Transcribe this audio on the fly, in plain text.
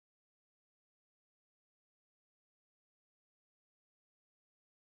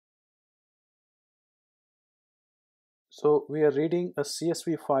So we are reading a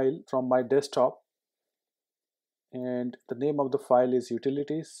CSV file from my desktop, and the name of the file is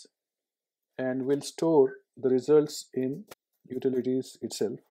utilities, and we'll store the results in utilities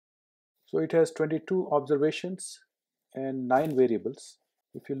itself. So it has 22 observations and 9 variables.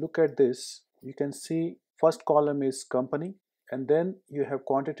 If you look at this, you can see first column is company, and then you have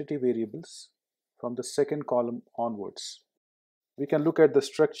quantitative variables from the second column onwards. We can look at the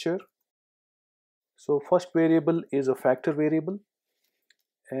structure. So first variable is a factor variable,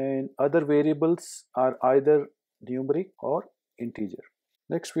 and other variables are either numeric or integer.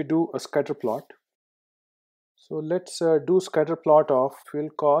 Next we do a scatter plot. So let's do scatter plot of fuel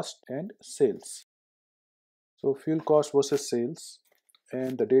cost and sales. So fuel cost versus sales,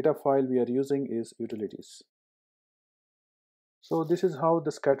 and the data file we are using is utilities. So this is how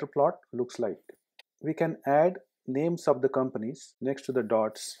the scatter plot looks like. We can add names of the companies next to the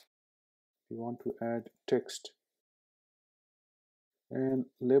dots. We want to add text, and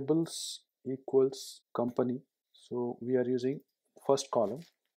labels equals company. So we are using first column.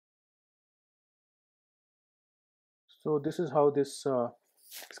 So this is how this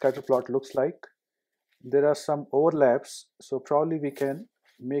scatter plot looks like. There are some overlaps, so probably we can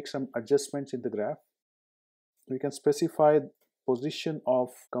make some adjustments in the graph. We can specify position of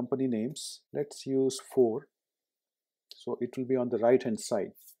company names. Let's use 4, so it will be on the right hand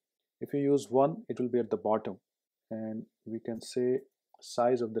side. If you use 1, it will be at the bottom, and we can say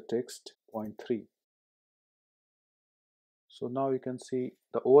size of the text 0.3. So now you can see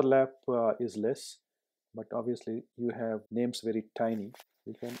the overlap is less, but obviously you have names very tiny.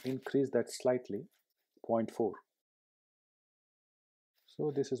 We can increase that slightly, 0.4.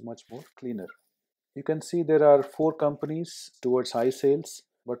 So this is much more cleaner. You can see there are 4 companies towards high sales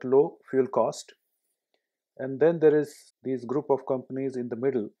but low fuel cost, and then there is this group of companies in the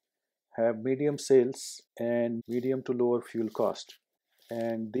middle have medium sales and medium to lower fuel cost,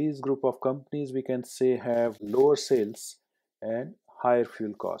 and these group of companies we can say have lower sales and higher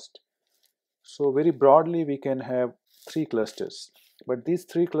fuel cost. So very broadly we can have 3 clusters, but these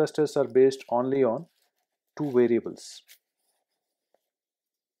 3 clusters are based only on 2 variables.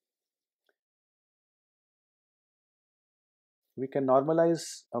 We can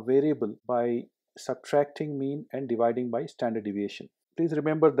normalize a variable by subtracting mean and dividing by standard deviation. Please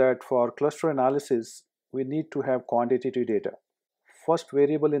remember that for cluster analysis, we need to have quantitative data. First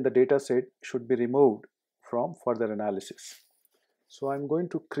variable in the data set should be removed from further analysis. So I'm going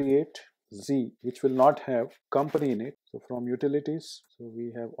to create Z, which will not have company in it. So from utilities, so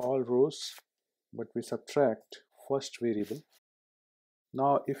we have all rows, but we subtract first variable.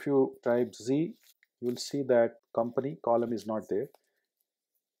 Now if you type Z, you will see that company column is not there.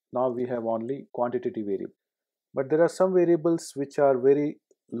 Now we have only quantitative variable. But there are some variables which are very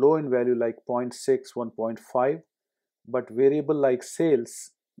low in value, like 0.6, 1.5, but variable like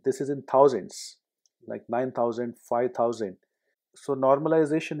sales, this is in thousands, like 9,000, 5,000. So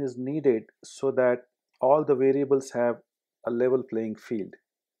normalization is needed so that all the variables have a level playing field.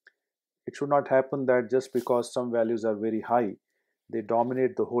 It should not happen that just because some values are very high, they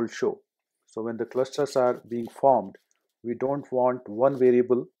dominate the whole show. So when the clusters are being formed, we don't want one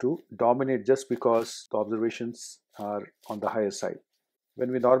variable to dominate just because the observations are on the higher side.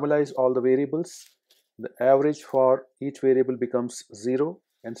 When we normalize all the variables, the average for each variable becomes 0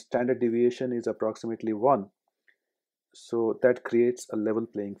 and standard deviation is approximately 1. So that creates a level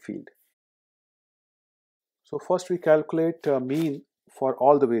playing field. So first we calculate mean for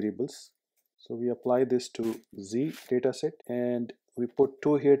all the variables. So we apply this to Z dataset, and we put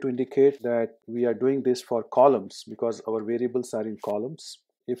 2 here to indicate that we are doing this for columns because our variables are in columns.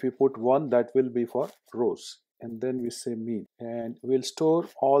 If we put 1, that will be for rows, and then we say mean, and we'll store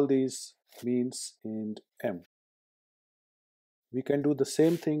all these means in M. We can do the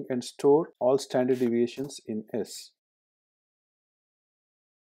same thing and store all standard deviations in S.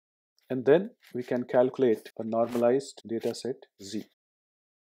 And then we can calculate a normalized dataset Z.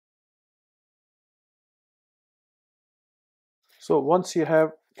 So once you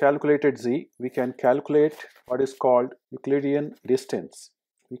have calculated Z, we can calculate what is called Euclidean distance.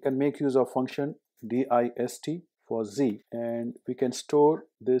 We can make use of function dist for Z, and we can store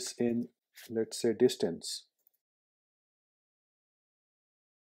this in, let's say, distance.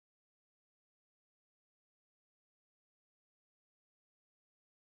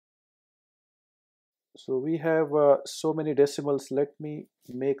 So we have so many decimals. Let me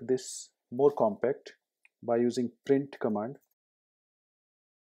make this more compact by using print command.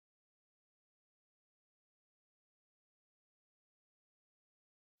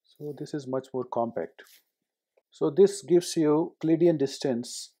 So this is much more compact. So this gives you Euclidean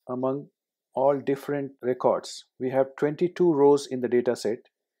distance among all different records. We have 22 rows in the data set.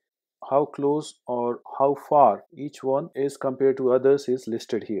 How close or how far each one is compared to others is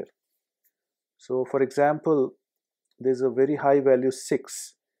listed here. So for example, there's a very high value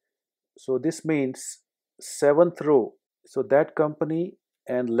 6. So this means 7th row. So that company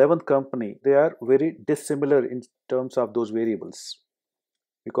and 11th company, they are very dissimilar in terms of those variables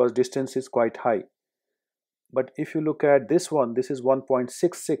because distance is quite high. But if you look at this one, this is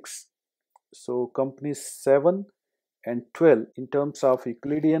 1.66. So companies 7 and 12 in terms of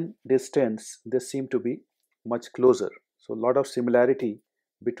Euclidean distance, they seem to be much closer. So a lot of similarity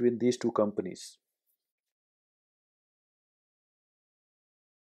between these two companies.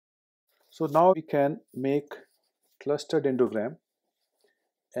 So now we can make cluster dendrogram,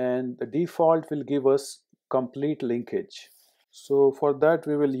 and the default will give us complete linkage. So for that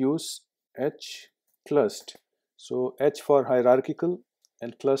we will use H clust. So H for hierarchical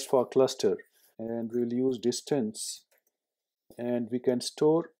and clust for cluster, and we will use distance, and we can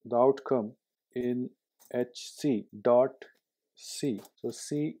store the outcome in HC dot C. So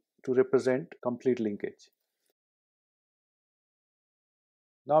C to represent complete linkage.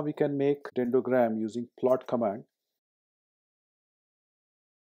 Now we can make dendrogram using plot command.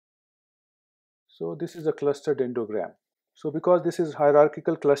 So this is a cluster dendrogram. So because this is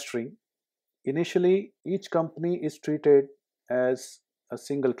hierarchical clustering, initially each company is treated as a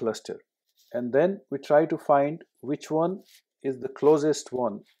single cluster, and then we try to find which one is the closest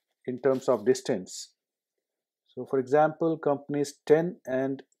one in terms of distance. So for example, companies 10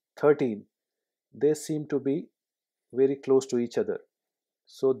 and 13, they seem to be very close to each other.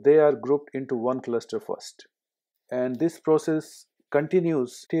 So they are grouped into one cluster first. And this process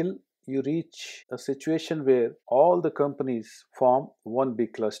continues till you reach a situation where all the companies form one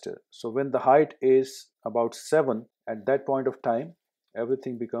big cluster. So when the height is about 7, at that point of time,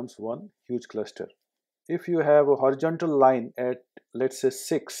 everything becomes one huge cluster. If you have a horizontal line at, let's say,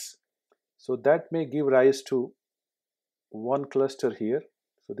 6, so that may give rise to one cluster here.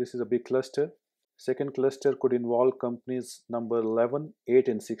 So this is a big cluster. Second cluster could involve companies number 11, 8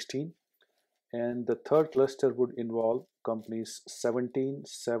 and 16. And the third cluster would involve companies 17,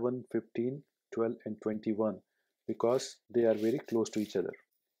 7, 15, 12 and 21 because they are very close to each other.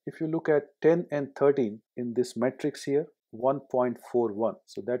 If you look at 10 and 13 in this matrix here, 1.41.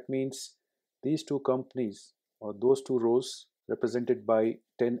 So that means these two companies or those two rows represented by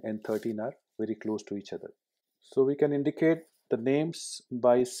 10 and 13 are very close to each other. So we can indicate the names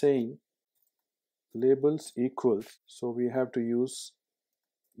by saying labels equals. So we have to use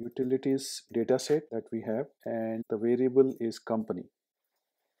utilities dataset that we have, and the variable is company.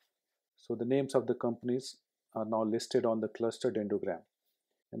 So the names of the companies are now listed on the cluster dendrogram,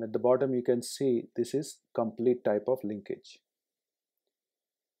 and at the bottom you can see this is complete type of linkage.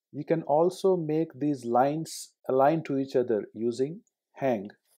 You can also make these lines align to each other using hang.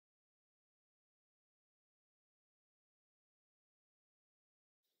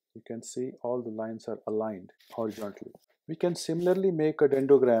 You can see all the lines are aligned horizontally. We can similarly make a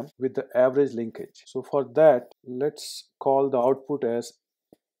dendrogram with the average linkage. So for that, let's call the output as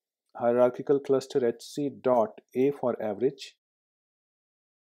hierarchical cluster HC dot A for average.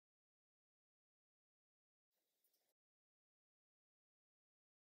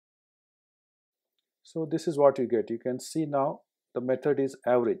 So this is what you get. You can see now the method is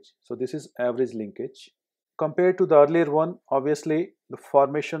average. So this is average linkage. Compared to the earlier one, obviously the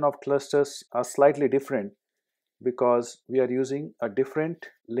formation of clusters are slightly different because we are using a different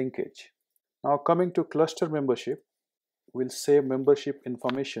linkage. Now coming to cluster membership, we'll save membership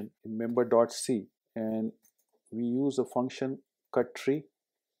information in member.c, and we use a function cut tree.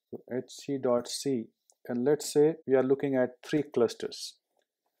 So hc.c, and let's say we are looking at 3 clusters.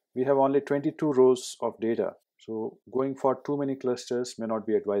 We have only 22 rows of data, so going for too many clusters may not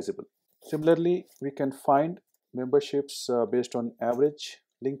be advisable. Similarly, we can find memberships based on average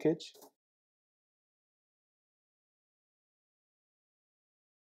linkage.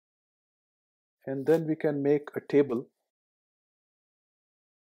 And then we can make a table.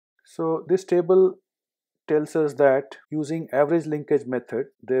 So this table tells us that using average linkage method,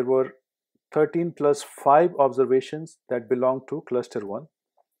 there were 13 plus 5 observations that belong to cluster 1.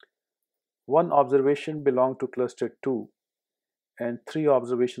 1 observation belonged to cluster 2, and 3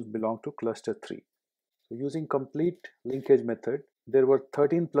 observations belong to cluster 3. So using complete linkage method, there were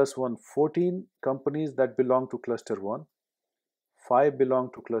 13 plus 1, 14 companies that belong to cluster 1, 5 belong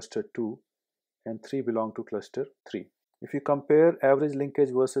to cluster 2, and 3 belong to cluster 3. If you compare average linkage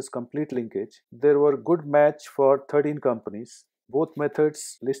versus complete linkage, there were good match for 13 companies. Both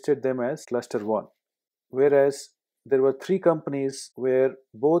methods listed them as cluster 1, whereas there were 3 companies where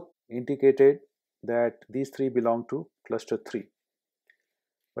both indicated that these three belong to cluster 3.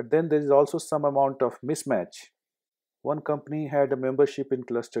 But then there is also some amount of mismatch. One company had a membership in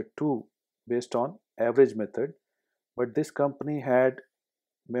cluster 2 based on average method, but this company had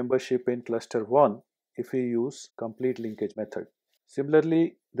membership in cluster 1 if we use complete linkage method.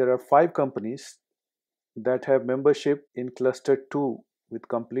 Similarly, there are 5 companies that have membership in cluster 2 with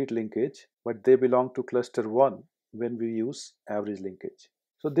complete linkage, but they belong to cluster 1 when we use average linkage.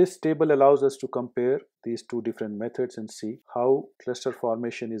 So this table allows us to compare these two different methods and see how cluster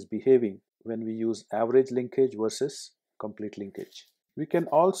formation is behaving when we use average linkage versus complete linkage. We can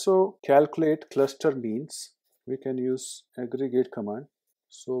also calculate cluster means. We can use aggregate command.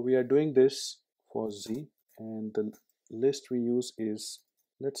 So we are doing this for Z, and the list we use is,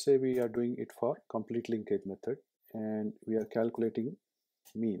 let's say we are doing it for complete linkage method, and we are calculating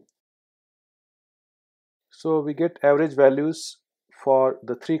mean. So we get average values for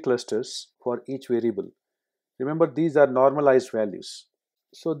the 3 clusters for each variable. Remember, these are normalized values.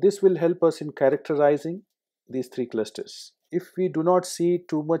 So this will help us in characterizing these 3 clusters. If we do not see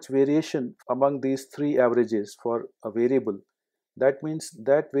too much variation among these 3 averages for a variable, that means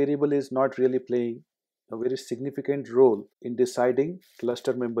that variable is not really playing a very significant role in deciding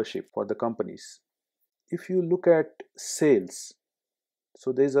cluster membership for the companies. If you look at sales,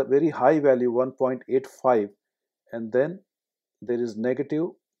 so there is a very high value 1.85, and then there is negative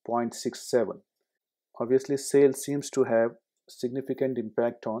 0.67. Obviously, sales seems to have significant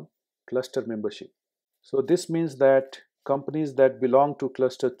impact on cluster membership. So this means that companies that belong to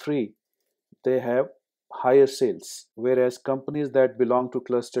cluster 3, they have higher sales, whereas companies that belong to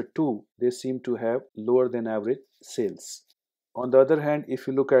cluster 2, they seem to have lower than average sales. On the other hand, if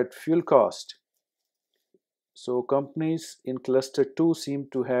you look at fuel cost, so companies in cluster 2 seem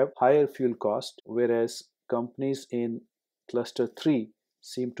to have higher fuel cost, whereas companies in cluster 3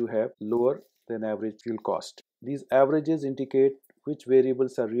 seem to have lower than average fuel cost. These averages indicate which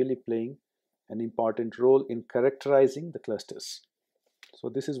variables are really playing an important role in characterizing the clusters. So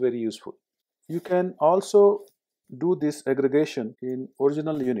this is very useful. You can also do this aggregation in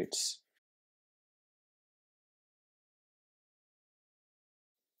original units.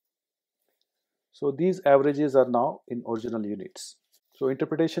 So these averages are now in original units. So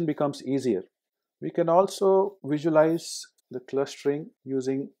interpretation becomes easier. We can also visualize the clustering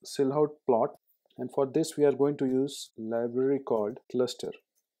using Silhouette plot, and for this we are going to use library called cluster.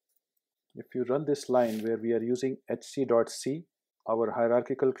 If you run this line where we are using hc.c, our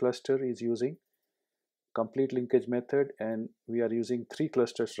hierarchical cluster is using complete linkage method, and we are using 3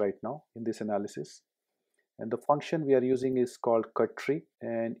 clusters right now in this analysis. And the function we are using is called cut tree,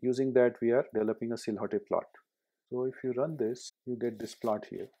 and using that we are developing a Silhouette plot. So if you run this, you get this plot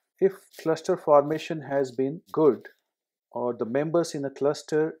here. If cluster formation has been good, or the members in a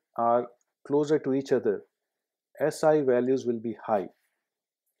cluster are closer to each other, SI values will be high.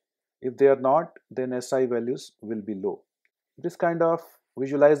 If they are not, then SI values will be low. This kind of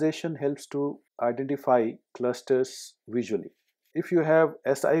visualization helps to identify clusters visually. If you have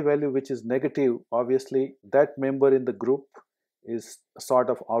SI value which is negative, obviously that member in the group is a sort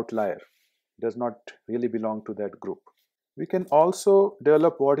of outlier, does not really belong to that group. We can also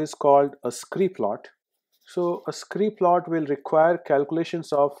develop what is called a Scree plot. So a Scree plot will require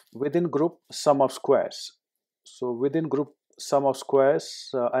calculations of within group sum of squares. So within group sum of squares,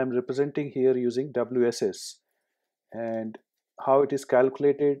 I am representing here using WSS, and how it is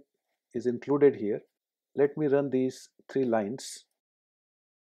calculated is included here. Let me run these 3 lines.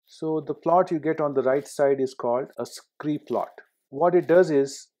 So the plot you get on the right side is called a Scree plot. What it does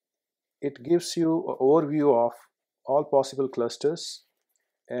is it gives you an overview of all possible clusters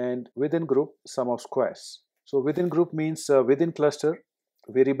and within group sum of squares. So within group means within cluster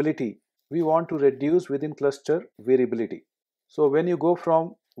variability. We want to reduce within cluster variability. So when you go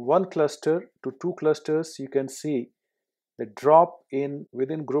from one cluster to 2 clusters, you can see the drop in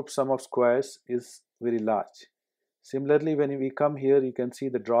within group sum of squares is very large. Similarly, when we come here, you can see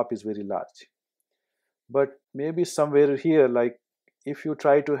the drop is very large. But maybe somewhere here, like if you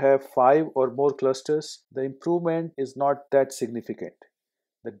try to have 5 or more clusters, the improvement is not that significant.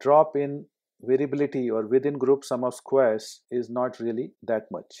 The drop in variability or within group sum of squares is not really that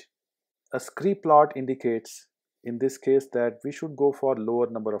much. A Scree plot indicates in this case that we should go for lower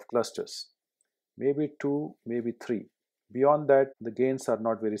number of clusters, maybe 2, maybe 3. Beyond that, the gains are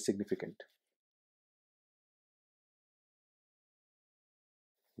not very significant.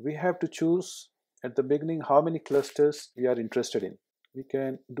 We have to choose at the beginning how many clusters we are interested in. We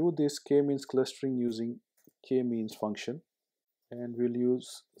can do this k-means clustering using k-means function, and we'll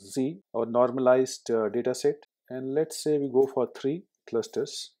use Z, our normalized data set, and let's say we go for 3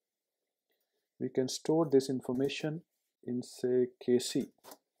 clusters. we can store this information in, say, KC.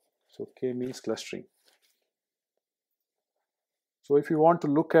 So K means clustering. So if you want to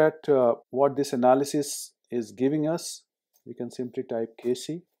look at what this analysis is giving us, we can simply type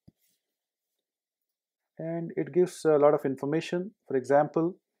KC, and it gives a lot of information. For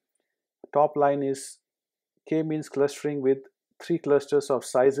example, top line is K means clustering with 3 clusters of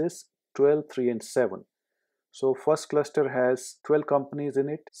sizes 12, 3 and 7. So first cluster has 12 companies in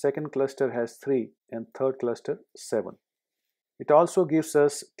it, second cluster has 3 and third cluster 7. It also gives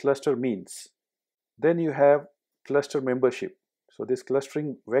us cluster means. Then you have cluster membership. So this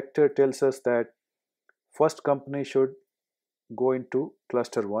clustering vector tells us that first company should go into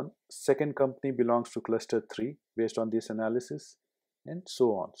cluster 1, second company belongs to cluster 3 based on this analysis, and so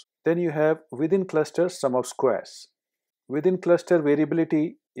on. Then you have within cluster sum of squares. Within cluster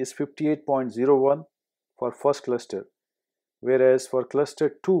variability is 58.01 for first cluster, whereas for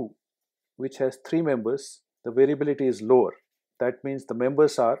cluster 2, which has 3 members, the variability is lower. That means the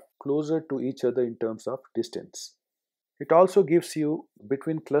members are closer to each other in terms of distance. It also gives you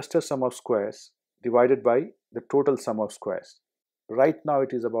between cluster sum of squares divided by the total sum of squares. Right now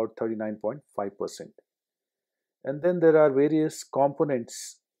it is about 39.5%. And then there are various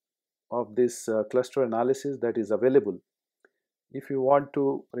components of this cluster analysis that is available. If you want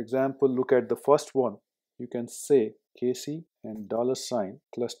to, for example, look at the first one, you can say KC and $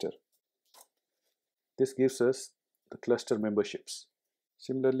 cluster. This gives us the cluster memberships.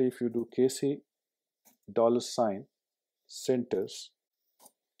 Similarly, if you do KC $ centers,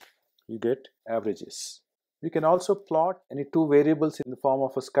 you get averages. We can also plot any two variables in the form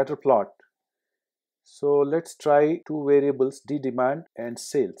of a scatter plot. So let's try two variables, D demand and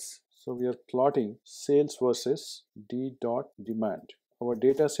sales. So we are plotting sales versus D dot demand. Our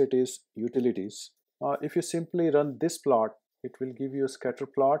data set is utilities. If you simply run this plot, it will give you a scatter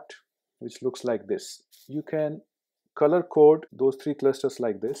plot which looks like this. You can color code those 3 clusters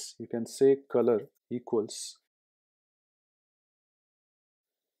like this. You can say color equals.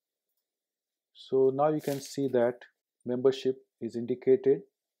 So now you can see that membership is indicated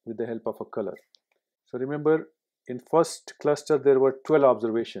with the help of a color. So remember, in first cluster there were 12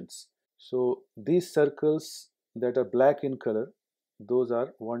 observations. So these circles that are black in color, those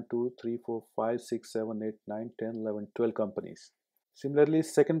are 1, 2, 3, 4, 5, 6, 7, 8, 9, 10, 11, 12 companies. Similarly,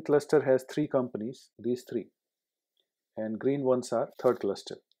 second cluster has 3 companies, these 3. And green ones are third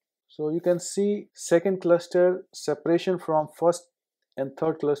cluster. So you can see second cluster separation from first and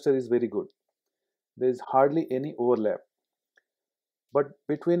third cluster is very good. There is hardly any overlap. But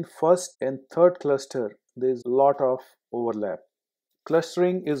between first and third cluster, there is a lot of overlap.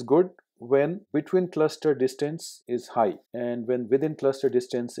 Clustering is good when between cluster distance is high and when within cluster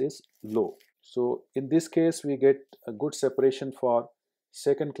distance is low. So in this case, we get a good separation for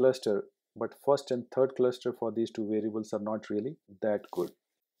second cluster, but first and third cluster for these two variables are not really that good.